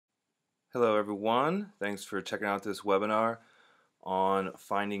Hello everyone, thanks for checking out this webinar on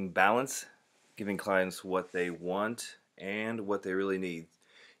finding balance, giving clients what they want and what they really need.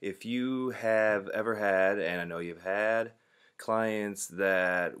 If you have ever had, and I know you've had, clients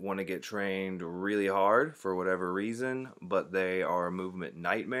that want to get trained really hard for whatever reason, but they are a movement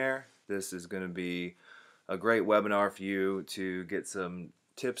nightmare, this is going to be a great webinar for you to get some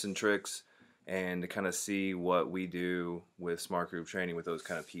tips and tricks and to kind of see what we do with smart group training with those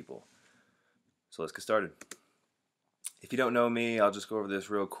kind of people. So let's get started. If you don't know me, I'll just go over this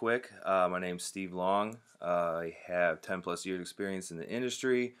real quick. My name's Steve Long. I have 10 plus years experience in the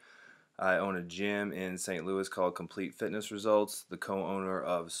industry. I own a gym in St. Louis called Complete Fitness Results, the co-owner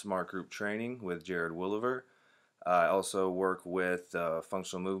of Smart Group Training with Jared Williver. I also work with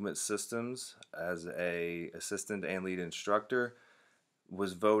Functional Movement Systems as a assistant and lead instructor.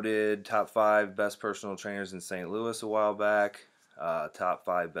 Was voted top 5 best personal trainers in St. Louis a while back, top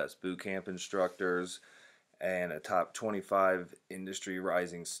 5 best boot camp instructors, and a top 25 industry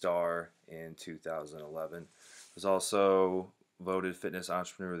rising star in 2011. Was also voted Fitness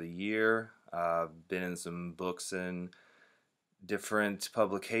Entrepreneur of the Year. Been in some books and different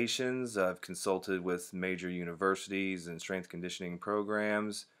publications. I've consulted with major universities and strength conditioning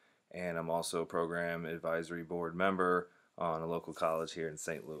programs, and I'm also a program advisory board member on a local college here in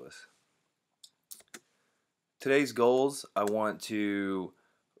St. Louis. Today's goals, our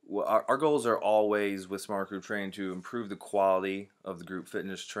goals are always with Smart Group Training to improve the quality of the group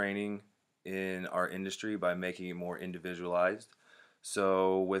fitness training in our industry by making it more individualized.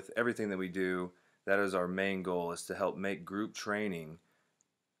 So with everything that we do, that is our main goal, is to help make group training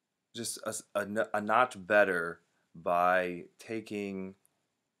just a notch better by taking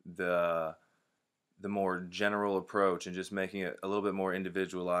the more general approach and just making it a little bit more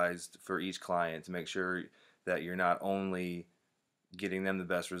individualized for each client to make sure that you're not only getting them the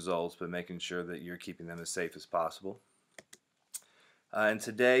best results, but making sure that you're keeping them as safe as possible. And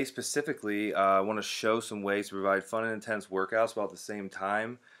today specifically, I want to show some ways to provide fun and intense workouts while at the same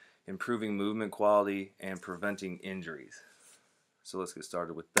time improving movement quality and preventing injuries. So let's get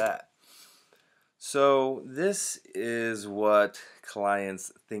started with that. So this is what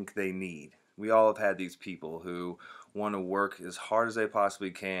clients think they need. We all have had these people who want to work as hard as they possibly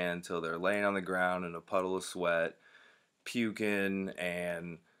can until they're laying on the ground in a puddle of sweat, puking,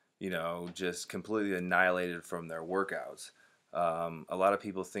 and just completely annihilated from their workouts. A lot of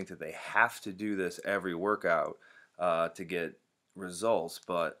people think that they have to do this every workout to get results,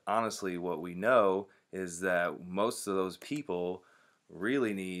 but honestly what we know is that most of those people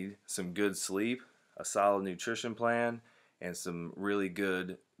really need some good sleep, a solid nutrition plan, and some really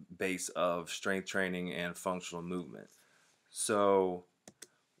good base of strength training and functional movement. So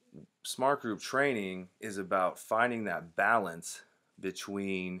Smart Group Training is about finding that balance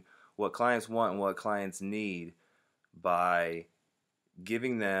between what clients want and what clients need by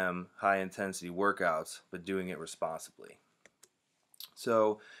giving them high intensity workouts but doing it responsibly.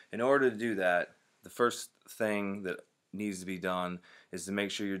 So in order to do that, the first thing that needs to be done is to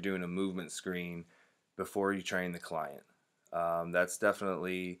make sure you're doing a movement screen before you train the client. That's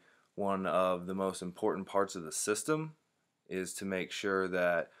definitely one of the most important parts of the system, is to make sure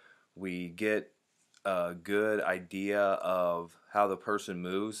that we get a good idea of how the person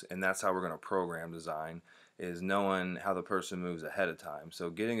moves, and that's how we're going to program design, is knowing how the person moves ahead of time. So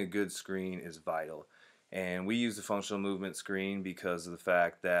getting a good screen is vital. And we use the functional movement screen because of the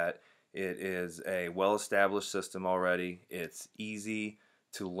fact that it is a well-established system already. It's easy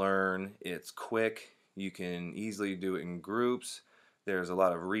to learn, it's quick, you can easily do it in groups, there's a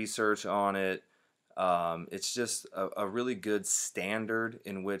lot of research on it. It's just a really good standard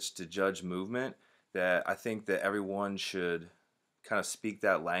in which to judge movement, that I think that everyone should kind of speak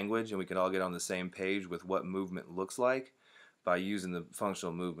that language and we can all get on the same page with what movement looks like by using the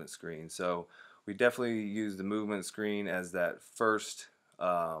functional movement screen. So we definitely use the movement screen as that first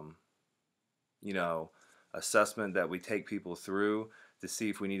assessment that we take people through to see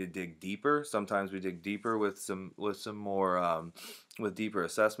if we need to dig deeper. Sometimes we dig deeper with some more deeper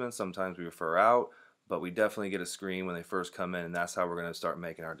assessments. Sometimes we refer out, but we definitely get a screen when they first come in, and that's how we're going to start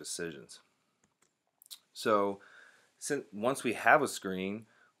making our decisions. So once we have a screen,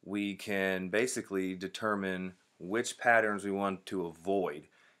 we can basically determine which patterns we want to avoid.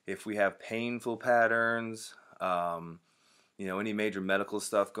 If we have painful patterns, any major medical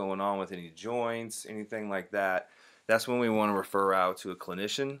stuff going on with any joints, anything like that, that's when we want to refer out to a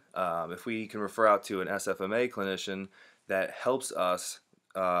clinician. If we can refer out to an SFMA clinician, that helps us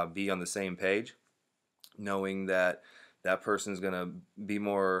be on the same page, knowing that that person is going to be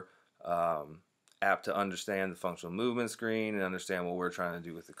more apt to understand the functional movement screen and understand what we're trying to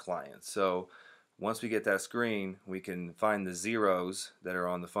do with the client. So once we get that screen, we can find the zeros that are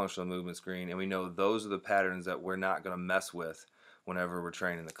on the functional movement screen, and we know those are the patterns that we're not going to mess with whenever we're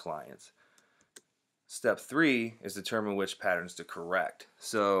training the clients. Step 3 is determine which patterns to correct.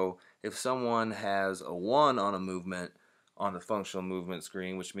 So if someone has a 1 on a movement on the functional movement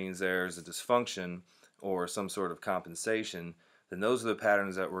screen, which means there's a dysfunction or some sort of compensation, then those are the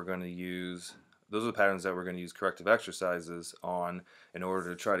patterns that we're going to use. Those are the patterns that we're going to use corrective exercises on in order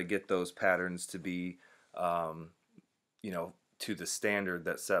to try to get those patterns to be, to the standard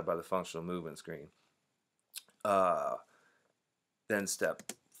that's set by the functional movement screen. Then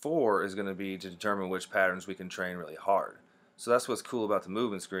step 4 is going to be to determine which patterns we can train really hard. So that's what's cool about the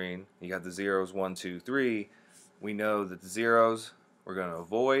movement screen. You got the zeros, 1, 2, 3. We know that the zeros we're going to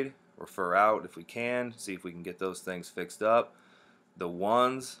avoid, refer out if we can, see if we can get those things fixed up. The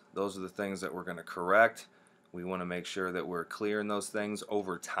 1s, those are the things that we're going to correct. We want to make sure that we're clearing those things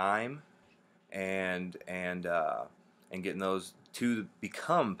over time and getting those to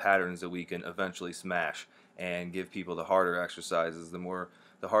become patterns that we can eventually smash and give people the harder exercises, the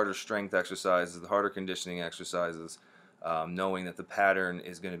harder strength exercises, the harder conditioning exercises, knowing that the pattern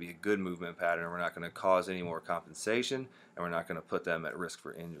is going to be a good movement pattern. We're not going to cause any more compensation, and we're not going to put them at risk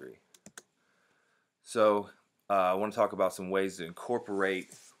for injury. So I want to talk about some ways to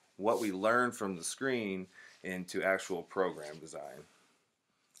incorporate what we learned from the screen into actual program design.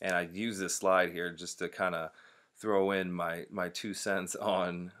 And I use this slide here just to kind of throw in my 2 cents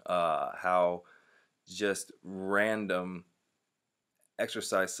on how just random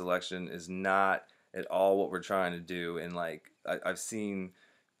exercise selection is not at all what we're trying to do. And like I've seen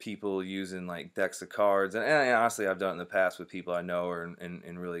people using like decks of cards, and honestly I've done it in the past with people I know are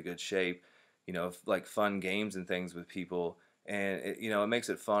in really good shape, like fun games and things with people, and it makes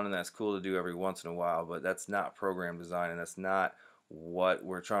it fun, and that's cool to do every once in a while, but that's not program design, and that's not what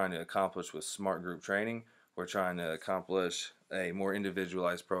we're trying to accomplish with smart group training. We're trying to accomplish a more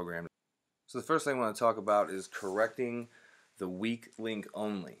individualized program. So the first thing I want to talk about is correcting the weak link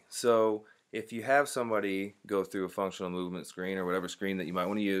only. So if you have somebody go through a functional movement screen or whatever screen that you might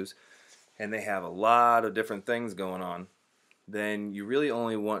want to use, and they have a lot of different things going on, then you really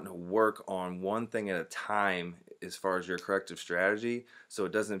only want to work on one thing at a time as far as your corrective strategy, so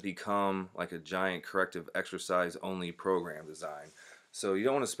it doesn't become like a giant corrective exercise only program design. So you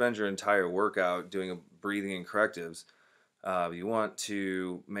don't want to spend your entire workout doing breathing and correctives. You want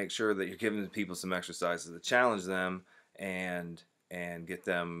to make sure that you're giving people some exercises to challenge them and get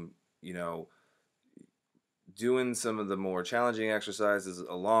them, doing some of the more challenging exercises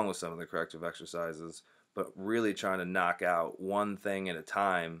along with some of the corrective exercises, but really trying to knock out one thing at a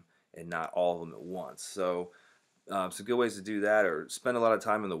time and not all of them at once. So some good ways to do that are spend a lot of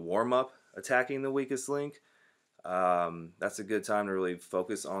time in the warm-up attacking the weakest link. That's a good time to really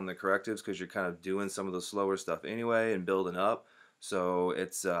focus on the correctives because you're kind of doing some of the slower stuff anyway and building up. So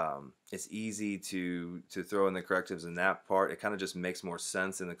it's easy to throw in the correctives in that part. It kind of just makes more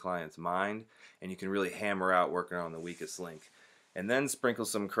sense in the client's mind, and you can really hammer out working on the weakest link. And then sprinkle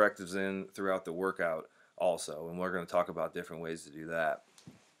some correctives in throughout the workout also, and we're going to talk about different ways to do that.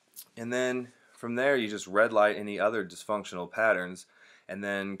 And then from there you just red light any other dysfunctional patterns and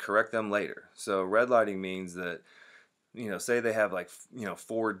then correct them later. So red lighting means that, say they have like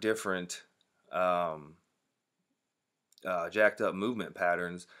 4 different jacked up movement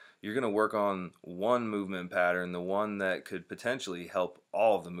patterns. You're going to work on one movement pattern, the one that could potentially help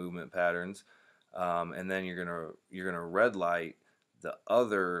all of the movement patterns, and then you're gonna red light the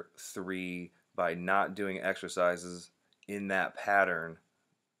other 3 by not doing exercises in that pattern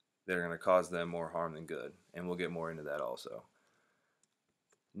that are going to cause them more harm than good, and we'll get more into that also.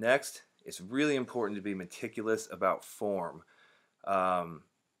 Next, it's really important to be meticulous about form. The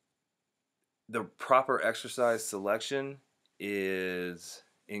proper exercise selection is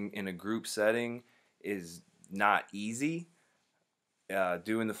in a group setting is not easy.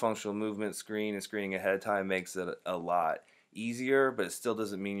 Doing the functional movement screen and screening ahead of time makes it a lot easier, but it still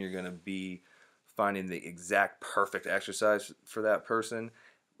doesn't mean you're going to be finding the exact perfect exercise for that person.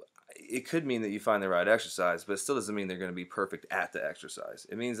 It could mean that you find the right exercise, but it still doesn't mean they're going to be perfect at the exercise.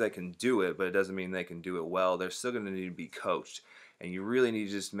 It means they can do it, but it doesn't mean they can do it well. They're still going to need to be coached, and you really need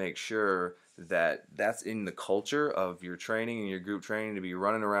to just make sure that that's in the culture of your training and your group training, to be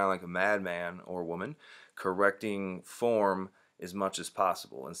running around like a madman or woman correcting form as much as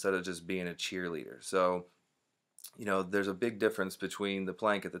possible instead of just being a cheerleader. So there's a big difference between the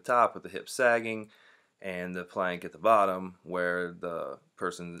plank at the top with the hips sagging and the plank at the bottom where the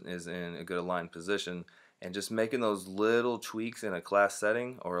person is in a good aligned position and just making those little tweaks in a class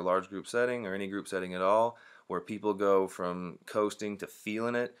setting or a large group setting or any group setting at all, where people go from coasting to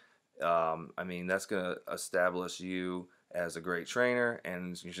feeling it. I mean, that's going to establish you as a great trainer,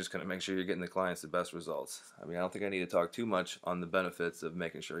 and you're just going to make sure you're getting the clients the best results. I mean, I don't think I need to talk too much on the benefits of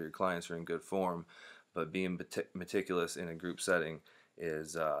making sure your clients are in good form, but being meticulous in a group setting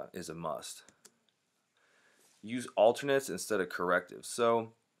is a must. Use alternates instead of correctives.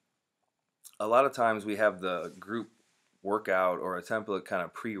 So a lot of times we have the group workout or a template kind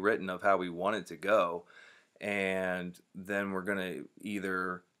of pre-written of how we want it to go, and then we're going to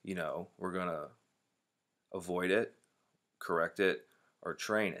either, we're going to avoid it, correct it, or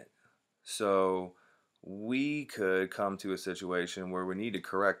train it. So we could come to a situation where we need to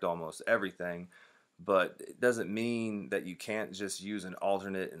correct almost everything, but it doesn't mean that you can't just use an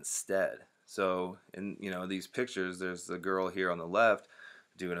alternate instead. So in these pictures, there's the girl here on the left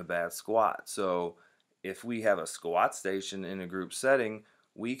doing a bad squat. So if we have a squat station in a group setting,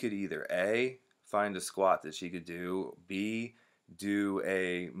 we could either A, find a squat that she could do, B, do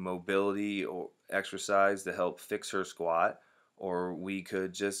a mobility or exercise to help fix her squat, or we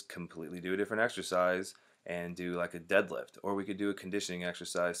could just completely do a different exercise and do like a deadlift, or we could do a conditioning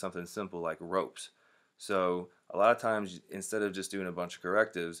exercise, something simple like ropes. So a lot of times, instead of just doing a bunch of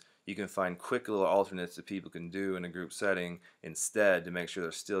correctives, you can find quick little alternates that people can do in a group setting instead, to make sure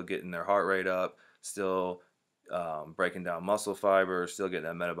they're still getting their heart rate up, still breaking down muscle fiber, still getting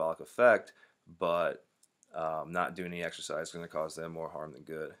that metabolic effect, but not doing any exercise going to cause them more harm than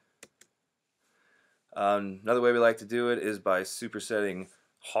good. Another way we like to do it is by supersetting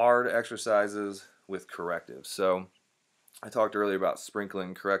hard exercises with correctives. So I talked earlier about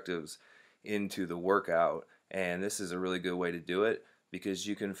sprinkling correctives into the workout, and this is a really good way to do it, because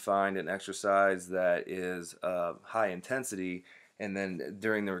you can find an exercise that is high intensity, and then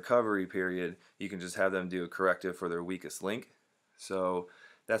during the recovery period you can just have them do a corrective for their weakest link. So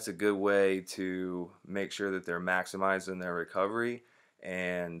that's a good way to make sure that they're maximizing their recovery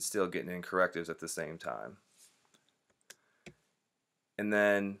and still getting in correctives at the same time. And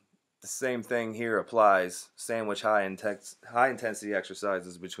then the same thing here applies. Sandwich high intensity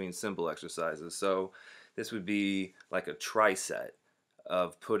exercises between simple exercises. So this would be like a tricep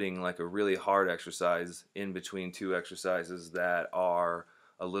of putting like a really hard exercise in between two exercises that are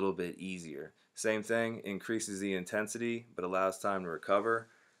a little bit easier. Same thing, increases the intensity but allows time to recover,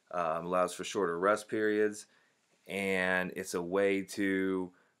 allows for shorter rest periods, and it's a way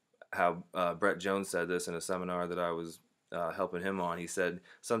to, how Brett Jones said this in a seminar that I was helping him on. He said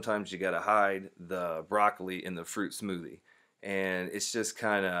sometimes you got to hide the broccoli in the fruit smoothie, and it's just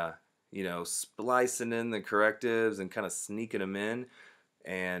kind of splicing in the correctives and kind of sneaking them in,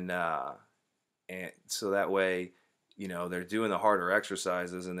 and so that way they're doing the harder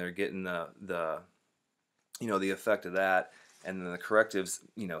exercises and they're getting the effect of that, and then the correctives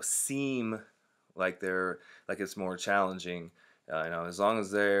seem like it's more challenging. As long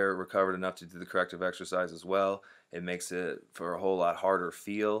as they're recovered enough to do the corrective exercise as well, it makes it for a whole lot harder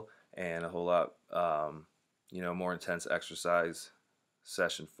feel and a whole lot more intense exercise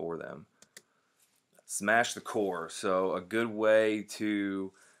session for them. Smash the core. So a good way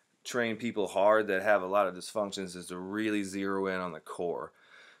to train people hard that have a lot of dysfunctions is to really zero in on the core.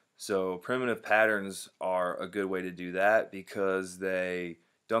 So primitive patterns are a good way to do that, because they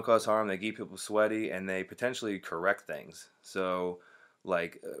don't cause harm, they keep people sweaty, and they potentially correct things. So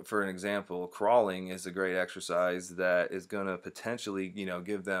like for an example, crawling is a great exercise that is going to potentially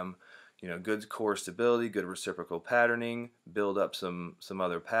give them good core stability, good reciprocal patterning, build up some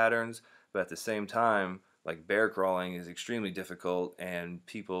other patterns. But at the same time, like bear crawling is extremely difficult, and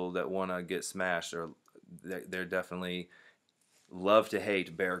people that want to get smashed they're definitely love to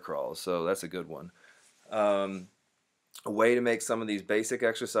hate bear crawls. So that's a good one. A way to make some of these basic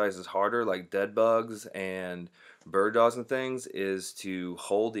exercises harder, like dead bugs and bird dogs and things, is to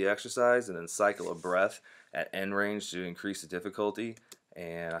hold the exercise and then cycle a breath at end range to increase the difficulty.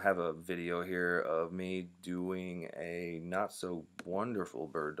 And I have a video here of me doing a not so wonderful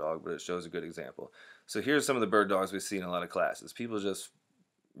bird dog, but it shows a good example. So here's some of the bird dogs we see in a lot of classes. People just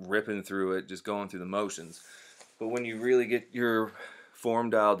ripping through it, just going through the motions. But when you really get your form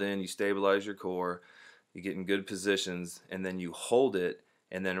dialed in, you stabilize your core, you get in good positions, and then you hold it,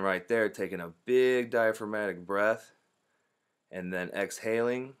 and then right there taking a big diaphragmatic breath, and then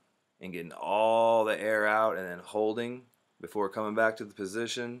exhaling and getting all the air out, and then holding before coming back to the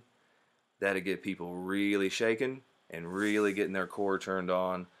position, that'll get people really shaking and really getting their core turned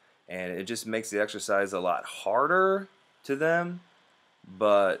on, and it just makes the exercise a lot harder to them.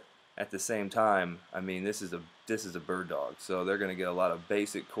 But at the same time, I mean, this is a bird dog, so they're going to get a lot of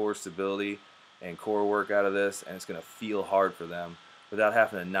basic core stability and core work out of this, and it's going to feel hard for them without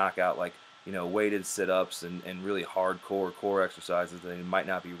having to knock out like weighted sit-ups and really hardcore core exercises that they might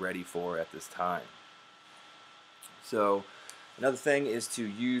not be ready for at this time. So another thing is to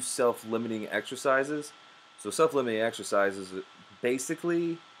use self-limiting exercises. So self-limiting exercises,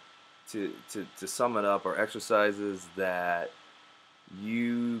 basically, to sum it up, are exercises that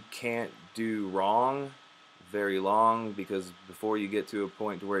you can't do wrong very long, because before you get to a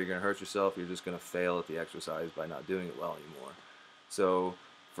point to where you're going to hurt yourself, you're just going to fail at the exercise by not doing it well anymore. So,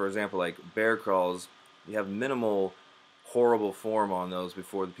 for example, like bear crawls, you have minimal horrible form on those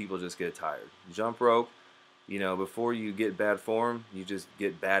before the people just get tired. Jump rope, before you get bad form, you just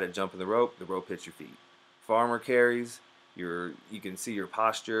get bad at jumping the rope hits your feet. Farmer carries, you can see your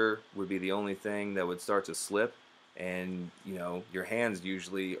posture would be the only thing that would start to slip, and your hands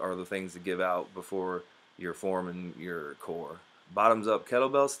usually are the things that give out before your form and your core. Bottoms up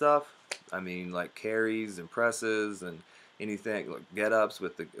kettlebell stuff, I mean, like carries and presses and anything like get ups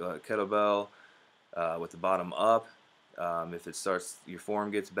with the kettlebell with the bottom up. If it starts, your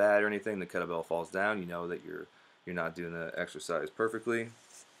form gets bad or anything, the kettlebell falls down, you know that you're not doing the exercise perfectly.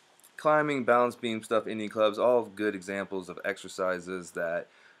 Climbing, balance beam stuff, Indian clubs, all good examples of exercises that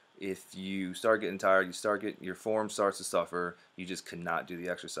if you start getting tired, your form starts to suffer, you just cannot do the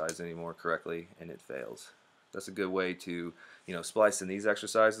exercise anymore correctly, and it fails. That's a good way to, splice in these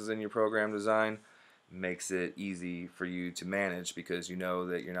exercises in your program design. Makes it easy for you to manage because you know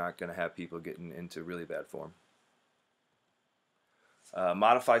that you're not going to have people getting into really bad form.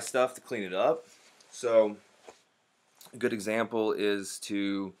 Modify stuff to clean it up. So a good example is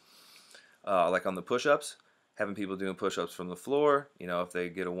to, like on the push-ups, having people doing push-ups from the floor. If they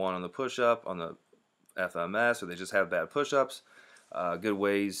get a 1 on the push-up on the FMS, or they just have bad push-ups, good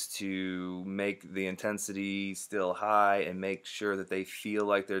ways to make the intensity still high and make sure that they feel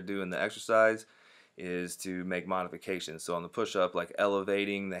like they're doing the exercise is to make modifications. So on the push-up, like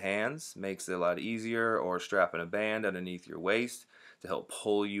elevating the hands makes it a lot easier, or strapping a band underneath your waist to help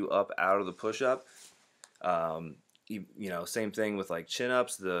pull you up out of the push-up. Same thing with like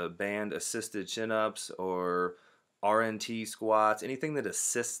chin-ups, the band assisted chin-ups or RNT squats, anything that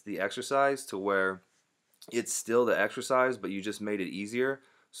assists the exercise to where it's still the exercise, but you just made it easier.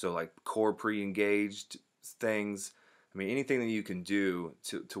 So like core pre-engaged things. I mean, anything that you can do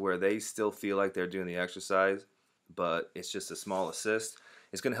to where they still feel like they're doing the exercise, but it's just a small assist.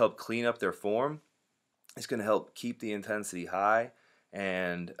 It's going to help clean up their form. It's going to help keep the intensity high,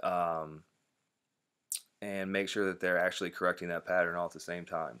 and make sure that they're actually correcting that pattern all at the same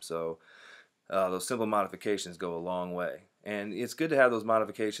time. So those simple modifications go a long way. And it's good to have those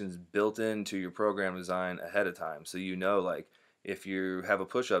modifications built into your program design ahead of time. So like if you have a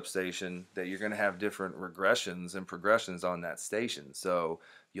push-up station, that you're going to have different regressions and progressions on that station. So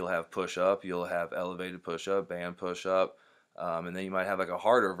you'll have push-up, you'll have elevated push-up, band push-up, and then you might have like a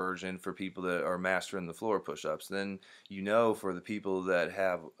harder version for people that are mastering the floor push-ups. Then for the people that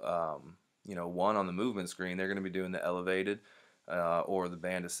have 1 on the movement screen, they're going to be doing the elevated or the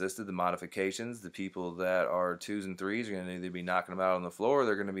band assisted, the modifications. The people that are 2s and 3s are going to either be knocking them out on the floor, or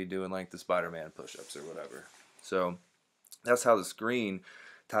they're going to be doing like the Spider-Man push-ups or whatever. So that's how the screen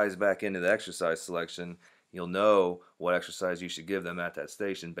ties back into the exercise selection. You'll know what exercise you should give them at that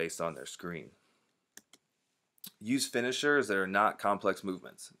station based on their screen. Use finishers that are not complex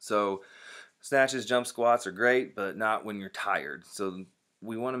movements. So snatches, jump squats are great, but not when you're tired. So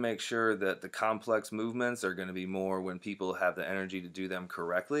we want to make sure that the complex movements are going to be more when people have the energy to do them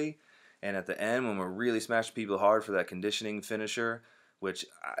correctly. And at the end, when we're really smashing people hard for that conditioning finisher, which,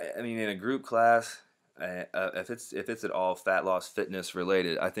 I mean, in a group class, if it's at all fat loss fitness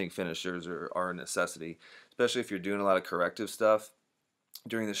related, I think finishers are a necessity, especially if you're doing a lot of corrective stuff.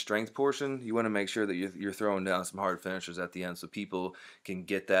 During the strength portion, you want to make sure that you're throwing down some hard finishers at the end so people can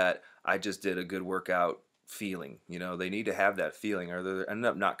get that I just did a good workout feeling. They need to have that feeling, or they end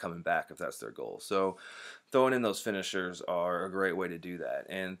up not coming back if that's their goal. So throwing in those finishers are a great way to do that.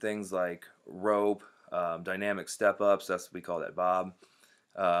 And things like rope, dynamic step ups, that's what we call that bob,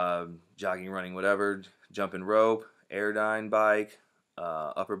 jogging, running, whatever, jumping rope, airdyne bike,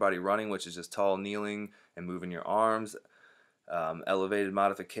 upper body running, which is just tall kneeling and moving your arms, elevated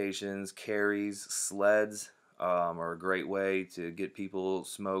modifications, carries, sleds are a great way to get people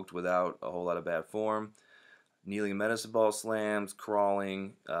smoked without a whole lot of bad form. Kneeling medicine ball slams,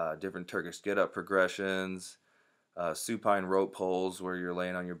 crawling, different Turkish get-up progressions, supine rope pulls where you're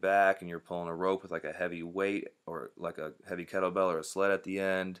laying on your back and you're pulling a rope with like a heavy weight or like a heavy kettlebell or a sled at the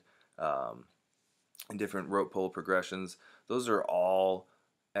end, and different rope pull progressions. Those are all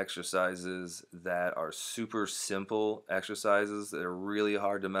exercises that are super simple exercises that are really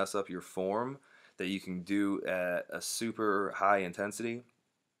hard to mess up your form, that you can do at a super high intensity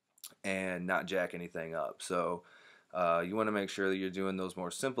and not jack anything up. So you want to make sure that you're doing those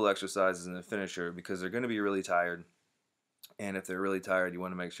more simple exercises in the finisher because they're going to be really tired. And if they're really tired, you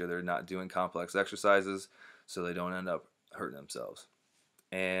want to make sure they're not doing complex exercises so they don't end up hurting themselves.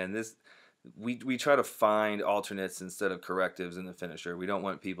 And we try to find alternates instead of correctives in the finisher. We don't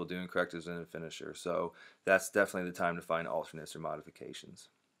want people doing correctives in the finisher. So that's definitely the time to find alternates or modifications.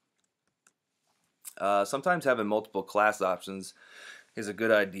 Sometimes having multiple class options is a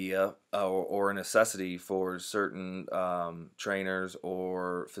good idea or a necessity for certain trainers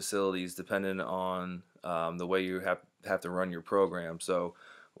or facilities, depending on the way you have to run your program. So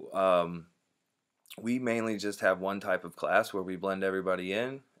we mainly just have one type of class where we blend everybody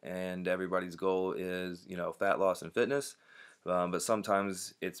in, and everybody's goal is, fat loss and fitness. But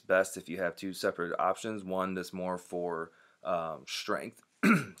sometimes it's best if you have two separate options. One that's more for strength,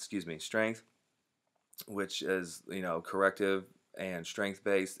 excuse me, strength, which is corrective and strength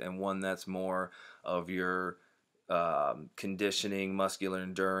based, and one that's more of your conditioning, muscular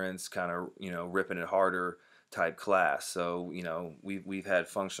endurance, kind of ripping it harder type class. So we've had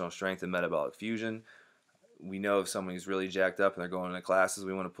functional strength and metabolic fusion. We know if somebody's really jacked up and they're going into classes,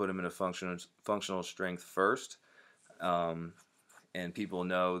 we want to put them in a functional strength first, and people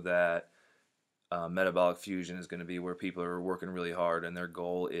know that metabolic fusion is going to be where people are working really hard and their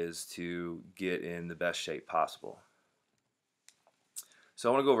goal is to get in the best shape possible. So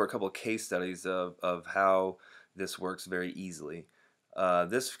I want to go over a couple of case studies of how this works very easily.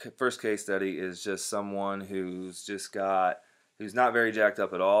 This first case study is just someone who's not very jacked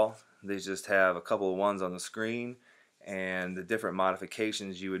up at all. They just have a couple of ones on the screen and the different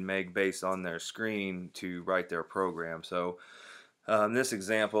modifications you would make based on their screen to write their program. So in this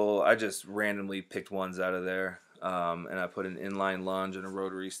example, I just randomly picked ones out of there, and I put an inline lunge and a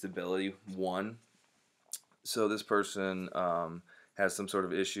rotary stability 1. So this person has some sort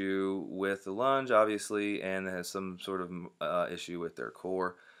of issue with the lunge, obviously, and has some sort of issue with their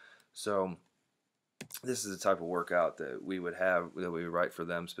core. So this is the type of workout that we would write for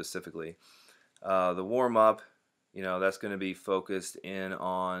them specifically. The warm-up, that's going to be focused in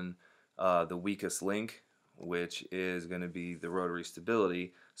on the weakest link, which is going to be the rotary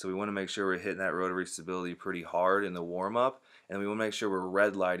stability. So we want to make sure we're hitting that rotary stability pretty hard in the warm-up, and we want to make sure we're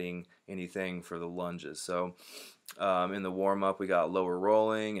red lighting anything for the lunges. So in the warm-up, we got lower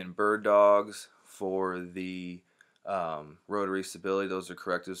rolling and bird dogs for the rotary stability. Those are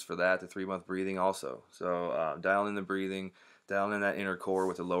correctives for that. The 3-month breathing also. So dialing in the breathing, dialing in that inner core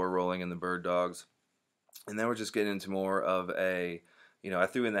with the lower rolling and the bird dogs. And then we're just getting into more of a, I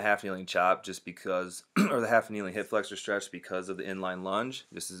threw in the half kneeling chop just because, or the half kneeling hip flexor stretch because of the inline lunge.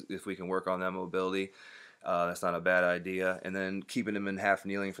 This is if we can work on that mobility. That's not a bad idea. And then keeping them in half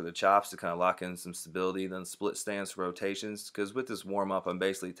kneeling for the chops to kind of lock in some stability. Then split stance rotations, because with this warm up, I'm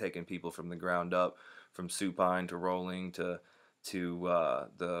basically taking people from the ground up, from supine to rolling to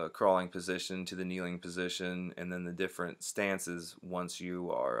the crawling position to the kneeling position, and then the different stances once you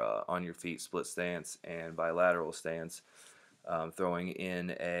are on your feet, split stance and bilateral stance. Throwing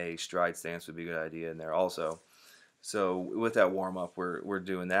in a stride stance would be a good idea in there also. So with that warm-up, we're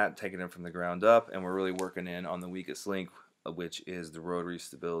doing that, taking them from the ground up, and we're really working in on the weakest link, which is the rotary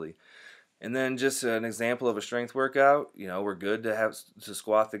stability. And then just an example of a strength workout, we're good to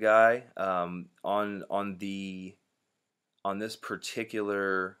squat the guy. On this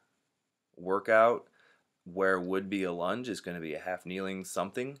particular workout, where would be a lunge is going to be a half kneeling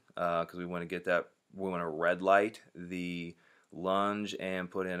something, because we want to red light the lunge and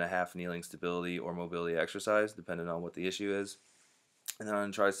put in a half kneeling stability or mobility exercise depending on what the issue is. And then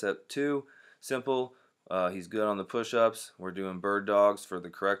on tricep 2, simple, he's good on the push-ups. We're doing bird dogs for the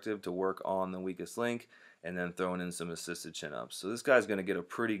corrective to work on the weakest link, and then throwing in some assisted chin-ups. So this guy's going to get a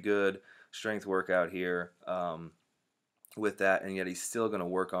pretty good strength workout here with that, and yet he's still going to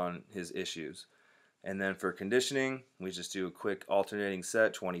work on his issues. And then for conditioning, we just do a quick alternating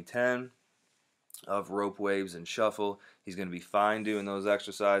set, 20-10, of rope waves and shuffle. He's going to be fine doing those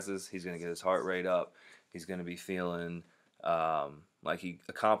exercises. He's going to get his heart rate up. He's going to be feeling like he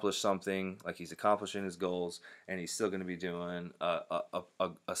accomplished something, like he's accomplishing his goals, and he's still going to be doing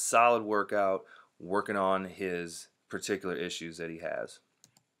a solid workout, working on his particular issues that he has.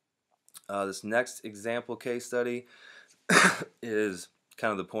 This next example case study is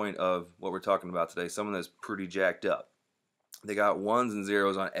kind of the point of what we're talking about today. Someone that's pretty jacked up. They got 1s and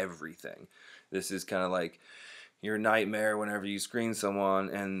 0s on everything. This is kind of like your nightmare whenever you screen someone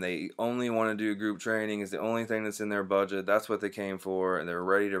and they only want to do group training, is the only thing that's in their budget. That's what they came for, and they're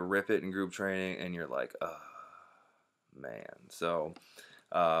ready to rip it in group training, and you're like, oh, man. So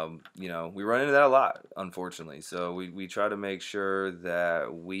We run into that a lot, unfortunately. So we try to make sure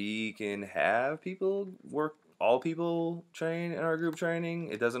that we can have all people train in our group training.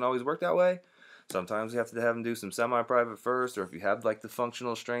 It doesn't always work that way. Sometimes you have to have them do some semi-private first, or if you have like the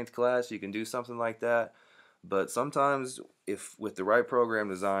functional strength class, you can do something like that. But sometimes, if with the right program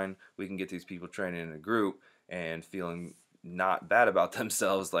design, we can get these people training in a group and feeling not bad about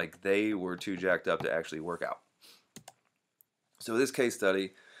themselves, like they were too jacked up to actually work out. So this case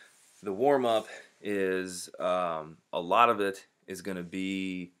study, the warm-up is a lot of it is going to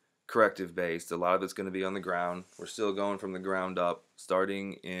be corrective based. A lot of it's going to be on the ground. We're still going from the ground up,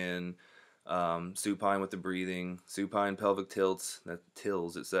 starting in supine with the breathing, supine pelvic tilts. That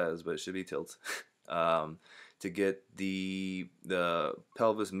tills it says, but it should be tilts. To get the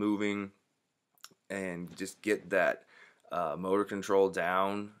pelvis moving and just get that motor control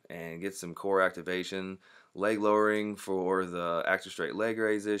down and get some core activation. Leg lowering for the active straight leg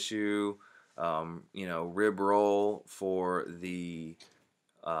raise issue. Rib roll for the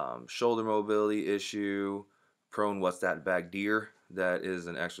shoulder mobility issue. Prone what's that back deer? That is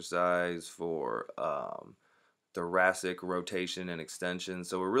an exercise for thoracic rotation and extension.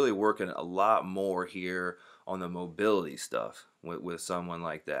 So we're really working a lot more here on the mobility stuff with someone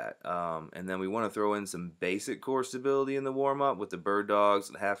like that. And then we want to throw in some basic core stability in the warm-up with the bird dogs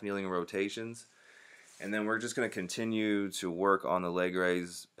and half kneeling rotations. And then we're just going to continue to work on the leg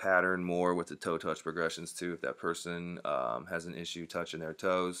raise pattern more with the toe touch progressions too, if that person has an issue touching their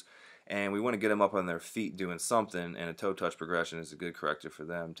toes. And we want to get them up on their feet doing something, and a toe touch progression is a good corrective for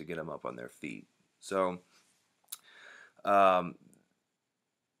them to get them up on their feet. So to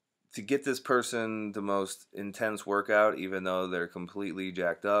get this person the most intense workout, even though they're completely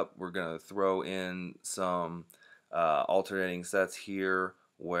jacked up, we're going to throw in some alternating sets here,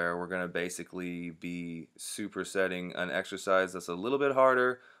 where we're going to basically be supersetting an exercise that's a little bit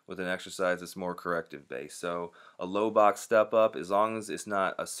harder with an exercise that's more corrective based. So a low box step up, as long as it's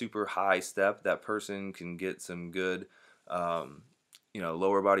not a super high step, that person can get some good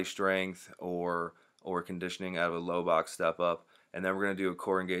lower body strength or conditioning out of a low box step up. And then we're going to do a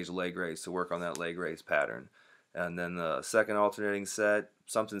core engaged leg raise to work on that leg raise pattern. And then the second alternating set,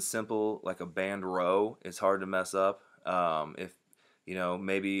 something simple like a band row, is hard to mess up. If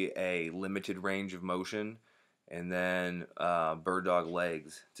maybe a limited range of motion, and then bird dog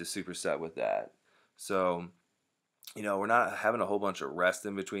legs to superset with that. So, we're not having a whole bunch of rest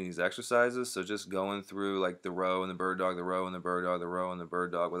in between these exercises, so just going through like the row and the bird dog, the row and the bird dog, the row and the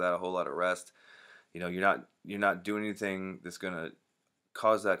bird dog without a whole lot of rest. You're not doing anything that's going to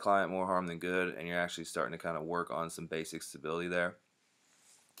cause that client more harm than good, and you're actually starting to kind of work on some basic stability there.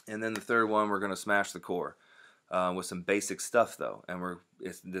 And then the third one, we're going to smash the core. With some basic stuff though, and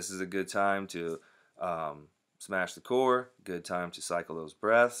this is a good time to smash the core, good time to cycle those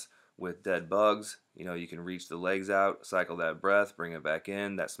breaths with dead bugs. You can reach the legs out, cycle that breath, bring it back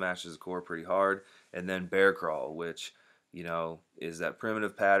in. That smashes the core pretty hard. And then bear crawl, which is that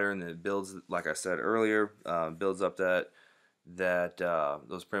primitive pattern that builds, like I said earlier, builds up those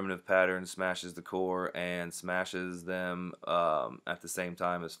primitive patterns, smashes the core and smashes them at the same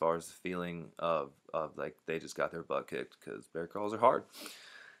time, as far as the feeling of like they just got their butt kicked, because bear crawls are hard.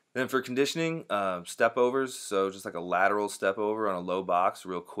 Then for conditioning, step overs, so just like a lateral step over on a low box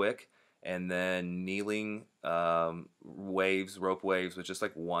real quick, and then kneeling waves, rope waves, with just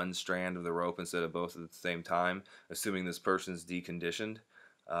like one strand of the rope instead of both at the same time, assuming this person's deconditioned.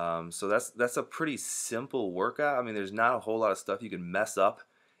 So that's a pretty simple workout. I mean, there's not a whole lot of stuff you can mess up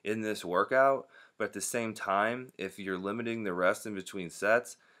in this workout, but at the same time, if you're limiting the rest in between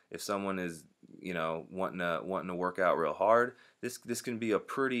sets, if someone is wanting to work out real hard, this can be a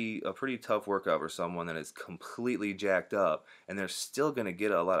pretty tough workout for someone that is completely jacked up, and they're still going to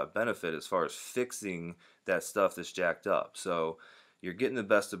get a lot of benefit as far as fixing that stuff that's jacked up. So you're getting the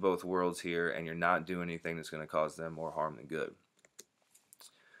best of both worlds here, and you're not doing anything that's going to cause them more harm than good.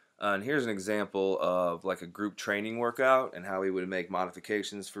 And here's an example of like a group training workout and how we would make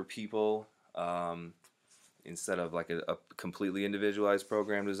modifications for people instead of like a completely individualized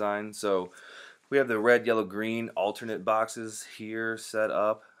program design. So we have the red, yellow, green alternate boxes here set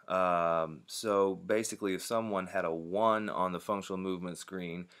up. So basically, if someone had a 1 on the functional movement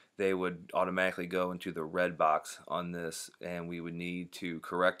screen, they would automatically go into the red box on this, and we would need to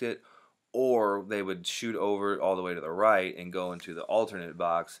correct it. Or they would shoot over all the way to the right and go into the alternate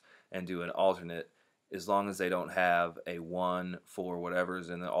box and do an alternate, as long as they don't have a 1 for whatever is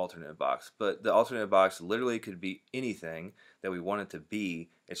in the alternate box. But the alternate box literally could be anything that we want it to be.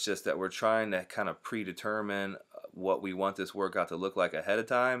 It's just that we're trying to kind of predetermine what we want this workout to look like ahead of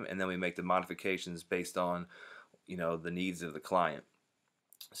time, and then we make the modifications based on the needs of the client.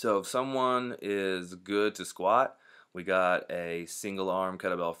 So if someone is good to squat, we got a single arm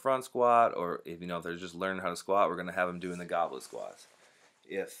kettlebell front squat, or if they're just learning how to squat, we're going to have them doing the goblet squats.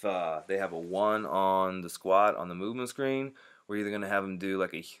 If they have a 1 on the squat on the movement screen, we're either going to have them do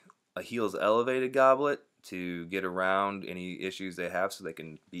like a heels elevated goblet to get around any issues they have so they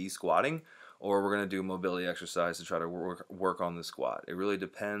can be squatting, or we're going to do a mobility exercise to try to work on the squat. It really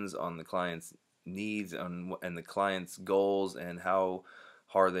depends on the client's needs and the client's goals and how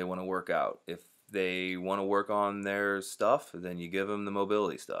hard they want to work out. If they want to work on their stuff, then you give them the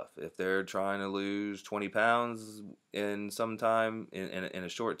mobility stuff. If they're trying to lose 20 pounds in some time in a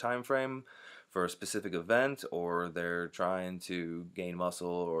short time frame for a specific event, or they're trying to gain muscle,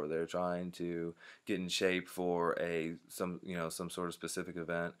 or they're trying to get in shape for some sort of specific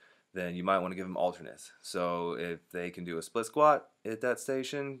event, then you might want to give them alternates. So if they can do a split squat at that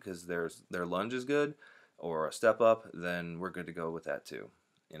station because their lunge is good, or a step up, then we're good to go with that too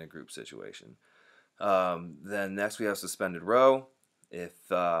in a group situation. Then next we have suspended row. If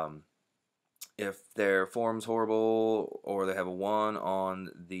their form's horrible, or they have a 1 on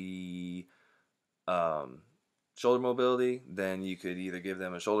the shoulder mobility, then you could either give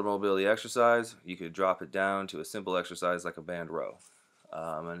them a shoulder mobility exercise. You could drop it down to a simple exercise like a band row.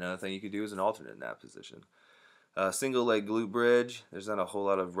 Another thing you could do is an alternate in that position. Single leg glute bridge. There's not a whole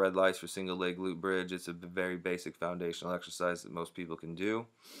lot of red lights for single leg glute bridge. It's a very basic foundational exercise that most people can do.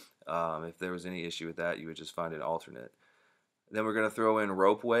 If there was any issue with that, you would just find an alternate. Then we're going to throw in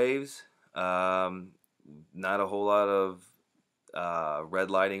rope waves. Not a whole lot of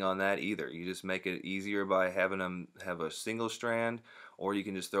red lighting on that either. You just make it easier by having them have a single strand, or you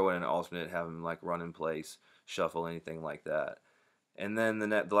can just throw in an alternate, have them like run in place, shuffle, anything like that. And then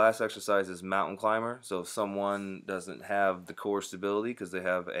the last exercise is mountain climber. So if someone doesn't have the core stability because they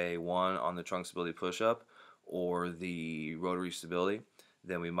have a 1 on the trunk stability push-up or the rotary stability,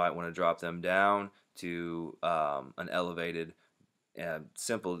 then we might want to drop them down to an elevated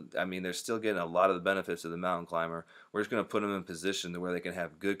simple. I mean, they're still getting a lot of the benefits of the mountain climber. We're just going to put them in position to where they can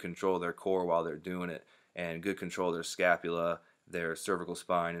have good control of their core while they're doing it, and good control of their scapula, their cervical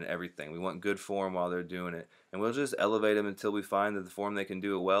spine, and everything. We want good form while they're doing it, and we'll just elevate them until we find that the form they can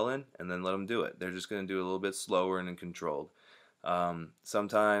do it well in, and then let them do it. They're just going to do it a little bit slower and controlled.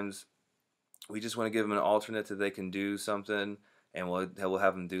 Sometimes we just want to give them an alternate that they can do something, and we'll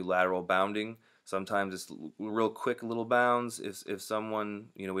have them do lateral bounding. Sometimes it's real quick little bounds if someone,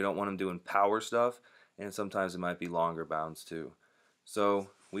 we don't want them doing power stuff, and sometimes it might be longer bounds too. So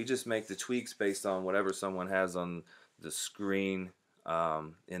we just make the tweaks based on whatever someone has on the screen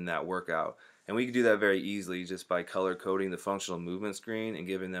in that workout. And we can do that very easily just by color coding the functional movement screen and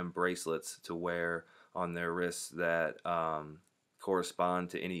giving them bracelets to wear on their wrists that correspond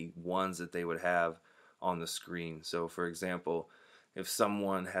to any ones that they would have on the screen. So for example, if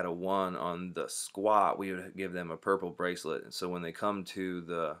someone had a 1 on the squat, we would give them a purple bracelet. And so when they come to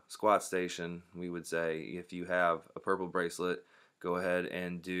the squat station, we would say, if you have a purple bracelet, go ahead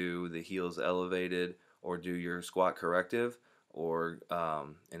and do the heels elevated or do your squat corrective.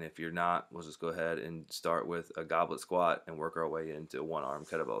 And if you're not, we'll just go ahead and start with a goblet squat and work our way into 1-arm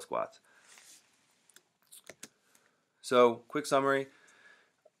kettlebell squats. So, quick summary.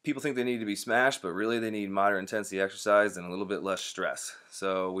 People think they need to be smashed, but really they need moderate intensity exercise and a little bit less stress.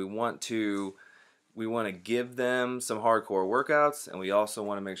 So we want to give them some hardcore workouts, and we also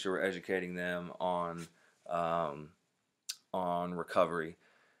want to make sure we're educating them on recovery.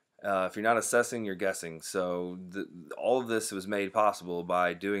 If you're not assessing, you're guessing. So all of this was made possible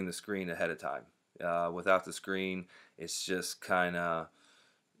by doing the screen ahead of time. Without the screen, it's just kind of,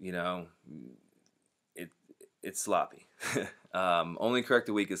 it's sloppy. Only correct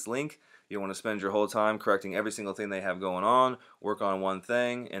the weakest link. You don't want to spend your whole time correcting every single thing they have going on. Work on one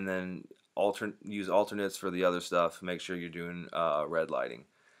thing, and then use alternates for the other stuff. Make sure you're doing red lighting.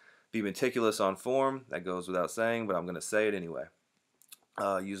 Be meticulous on form. That goes without saying, but I'm going to say it anyway.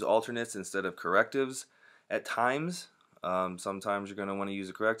 Use alternates instead of correctives at times. Sometimes you're going to want to use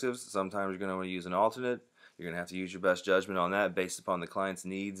the correctives. Sometimes you're going to want to use an alternate. You're going to have to use your best judgment on that based upon the client's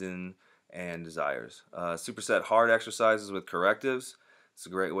needs and desires. Superset hard exercises with correctives. It's a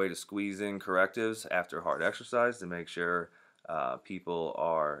great way to squeeze in correctives after hard exercise to make sure people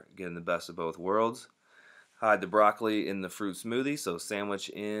are getting the best of both worlds. Hide the broccoli in the fruit smoothie, so sandwich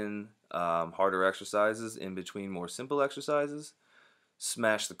in harder exercises in between more simple exercises.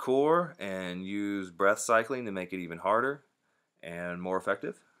 Smash the core and use breath cycling to make it even harder and more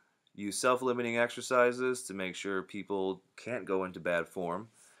effective. Use self-limiting exercises to make sure people can't go into bad form.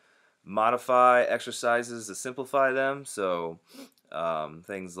 Modify exercises to simplify them, so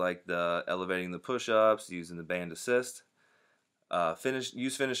things like elevating the push-ups, using the band assist.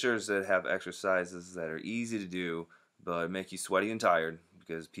 use finishers that have exercises that are easy to do but make you sweaty and tired,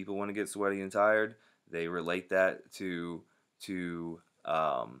 because people want to get sweaty and tired. They relate that to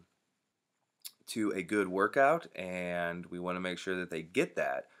um, to a good workout, and we want to make sure that they get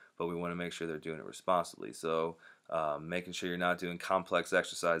that, but we want to make sure they're doing it responsibly. So making sure you're not doing complex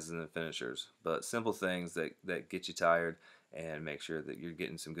exercises in the finishers, but simple things that get you tired and make sure that you're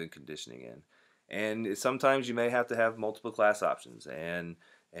getting some good conditioning in. And sometimes you may have to have multiple class options, and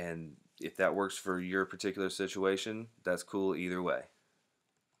if that works for your particular situation, that's cool either way.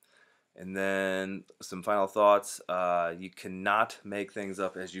 And then some final thoughts. You cannot make things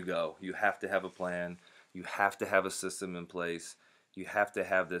up as you go. You have to have a plan. You have to have a system in place. You have to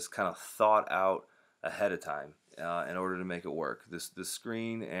have this kind of thought out ahead of time in order to make it work. The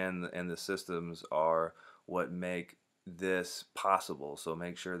screen and the systems are what make this possible. So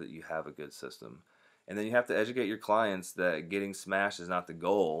make sure that you have a good system. And then you have to educate your clients that getting smashed is not the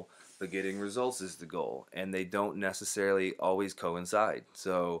goal, but getting results is the goal. And they don't necessarily always coincide.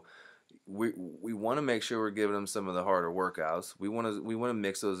 So we want to make sure we're giving them some of the harder workouts. We want to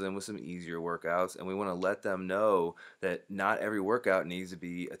mix those in with some easier workouts, and we want to let them know that not every workout needs to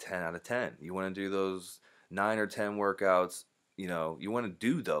be a 10 out of 10. You want to do those 9 or 10 workouts, you want to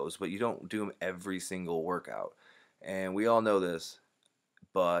do those, but you don't do them every single workout. And we all know this,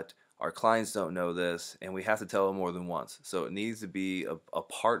 but our clients don't know this, and we have to tell them more than once. So it needs to be a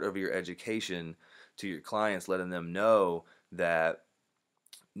part of your education to your clients, letting them know that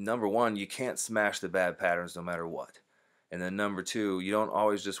number one, you can't smash the bad patterns no matter what. And then number two, you don't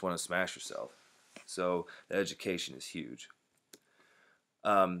always just want to smash yourself. So the education is huge.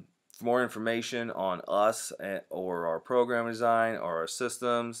 For more information on us or our program design or our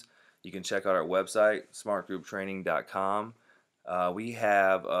systems, you can check out our website, smartgrouptraining.com. We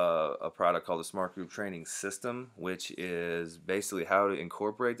have a product called the Smart Group Training System, which is basically how to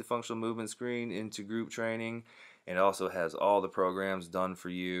incorporate the functional movement screen into group training. And it also has all the programs done for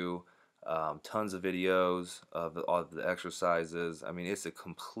you, tons of videos of all the exercises. I mean, it's a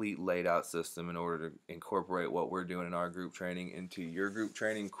complete laid out system in order to incorporate what we're doing in our group training into your group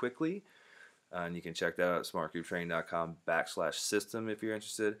training quickly. And you can check that out at smartgrouptraining.com/system if you're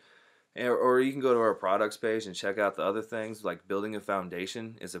interested. Or you can go to our products page and check out the other things, like Building a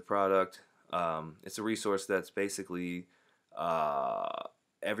Foundation is a product. It's a resource that's basically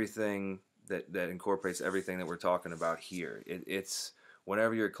everything that incorporates everything that we're talking about here. It's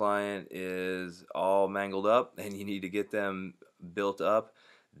whenever your client is all mangled up and you need to get them built up,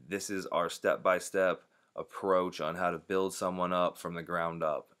 this is our step-by-step approach on how to build someone up from the ground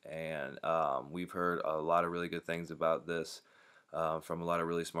up. And we've heard a lot of really good things about this from a lot of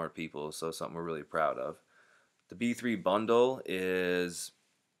really smart people, so something we're really proud of. The B3 bundle is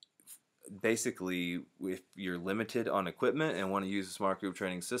basically, if you're limited on equipment and want to use a smart group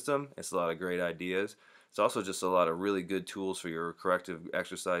training system, it's a lot of great ideas. It's also just a lot of really good tools for your corrective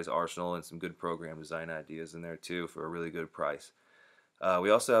exercise arsenal and some good program design ideas in there too for a really good price. We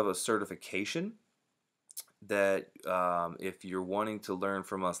also have a certification that if you're wanting to learn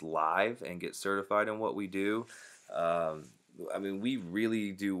from us live and get certified in what we do, I mean, we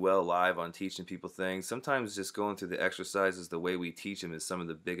really do well live on teaching people things. Sometimes just going through the exercises the way we teach them is some of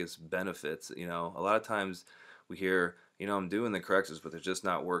the biggest benefits. A lot of times we hear, I'm doing the correctives, but they're just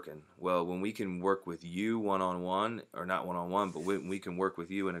not working. Well, when we can work with you one-on-one, or not one-on-one, but when we can work with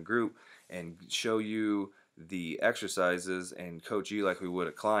you in a group and show you the exercises and coach you like we would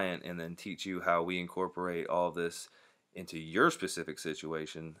a client, and then teach you how we incorporate all of this into your specific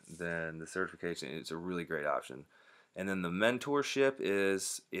situation, then the certification is a really great option. And then the mentorship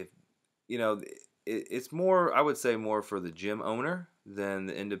is, it's more, I would say, more for the gym owner than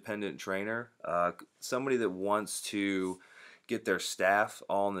the independent trainer. Somebody that wants to get their staff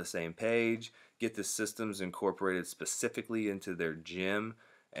all on the same page, get the systems incorporated specifically into their gym,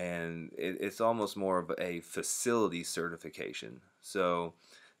 and it's almost more of a facility certification. So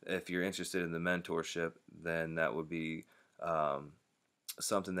if you're interested in the mentorship, then that would be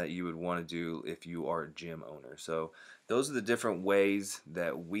something that you would want to do if you are a gym owner. So those are the different ways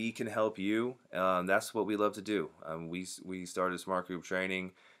that we can help you. That's what we love to do. We started Smart Group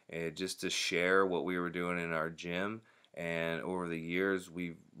Training just to share what we were doing in our gym, and over the years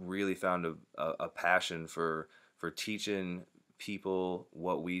we've really found a passion for teaching people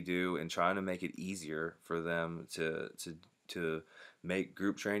what we do and trying to make it easier for them to make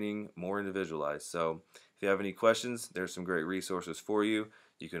group training more individualized. So if you have any questions, there's some great resources for you.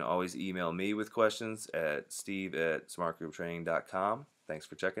 You can always email me with questions at steve@smartgrouptraining.com. Thanks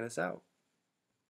for checking us out.